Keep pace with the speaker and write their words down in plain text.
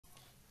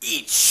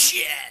Eat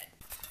shit!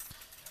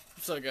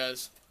 What's up,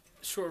 guys?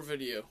 Short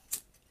video.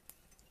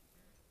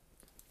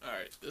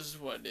 Alright, this is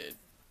what I did.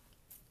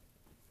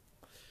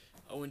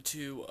 I went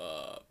to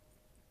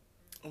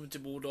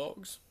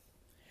Bulldogs.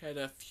 Had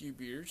a few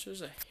beers.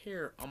 There's a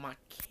hair on my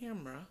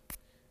camera.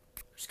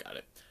 Just got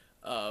it.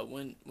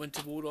 Went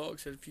to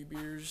Bulldogs, had a few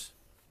beers.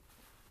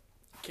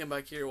 Came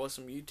back here, watched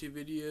some YouTube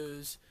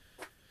videos.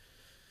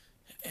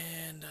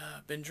 And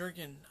been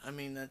drinking. I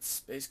mean, that's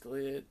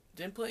basically it.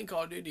 Didn't play in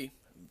Call of Duty.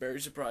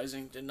 Very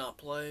surprising. Did not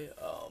play.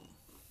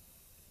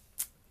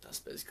 That's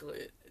basically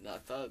it. And I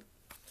thought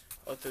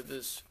I'll throw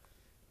this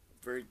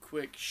very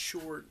quick,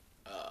 short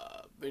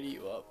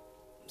video up.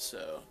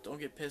 So don't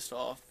get pissed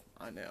off.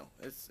 I know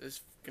it's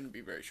gonna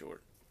be very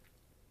short.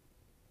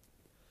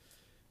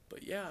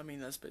 But yeah, I mean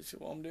that's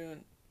basically what I'm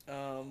doing.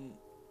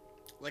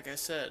 Like I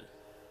said,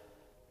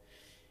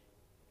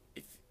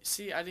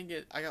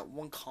 I got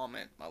one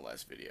comment my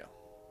last video.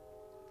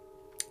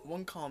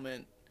 One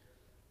comment,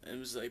 and it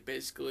was like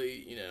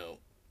basically,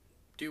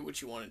 do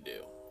what you want to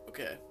do.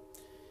 Okay.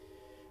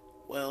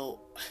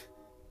 Well,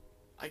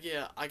 I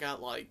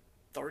got like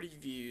 30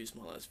 views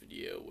my last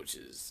video, which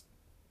is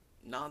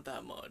not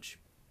that much.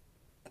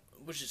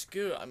 Which is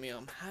good. I mean,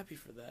 I'm happy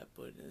for that,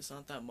 but it's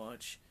not that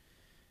much.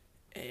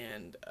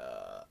 And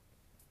I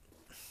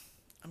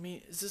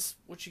mean, is this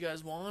what you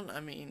guys want? I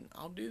mean,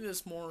 I'll do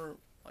this more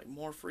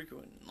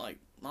frequent, like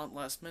not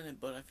last minute,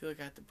 but I feel like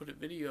I have to put a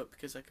video up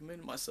because I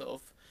committed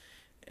myself,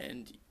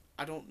 and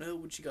I don't know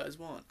what you guys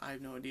want. I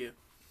have no idea.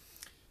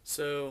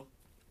 So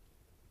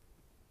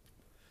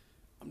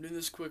I'm doing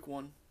this quick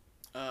one.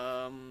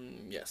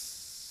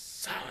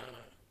 Yes.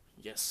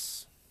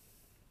 Yes.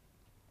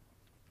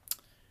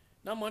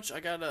 Not much. I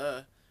got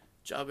a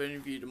job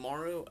interview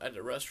tomorrow at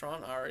a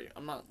restaurant.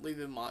 I'm not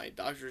leaving my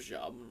doctor's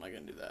job. I'm not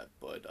gonna do that.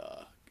 But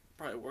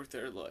probably work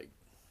there like,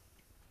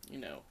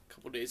 a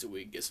couple days a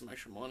week, get some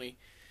extra money,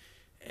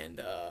 and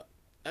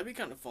that'd be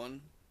kind of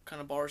fun.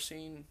 Kind of bar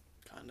scene,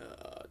 kind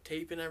of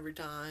taping every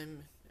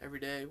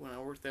day when I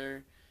work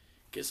there.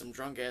 Get some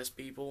drunk ass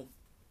people.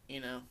 I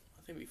think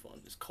it'd be fun.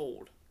 It's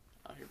cold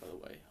out here, by the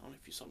way. I don't know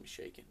if you saw me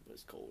shaking, but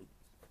it's cold.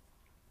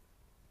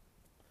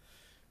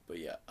 But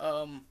yeah,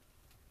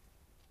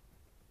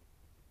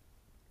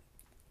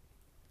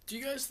 do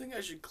you guys think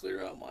I should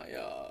clear out my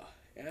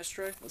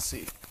ashtray? Let's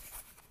see.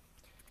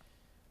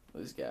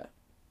 What this guy?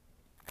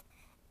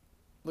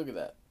 Look at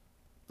that.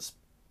 It's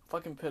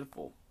fucking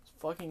pitiful. It's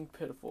fucking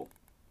pitiful.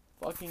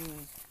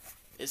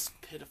 It's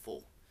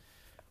pitiful.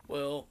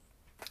 Well,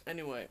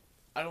 anyway,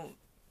 I don't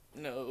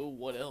know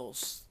what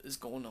else is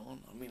going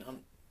on. I mean, I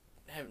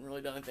haven't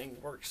really done anything.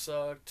 Work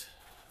sucked.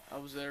 I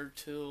was there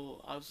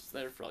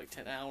for like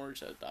 10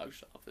 hours at the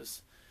doctor's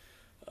office.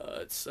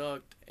 It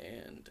sucked,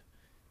 and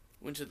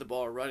went to the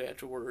bar right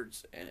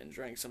afterwards and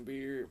drank some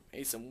beer,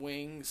 ate some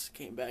wings,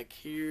 came back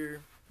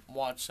here,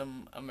 watched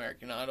some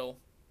American Idol,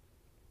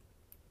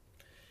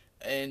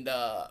 and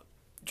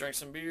drank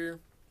some beer,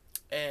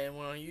 and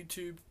went on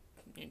YouTube,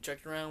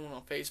 checked around, went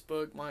on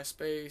Facebook,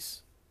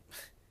 MySpace.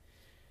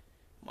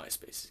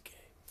 MySpace is gay.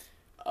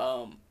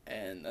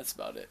 And that's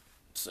about it.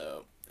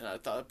 So, and I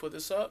thought I'd put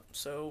this up,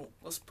 so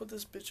let's put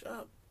this bitch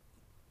up.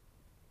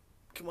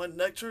 Can my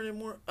neck turn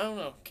anymore? I don't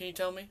know. Can you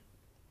tell me?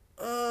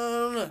 I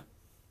don't know.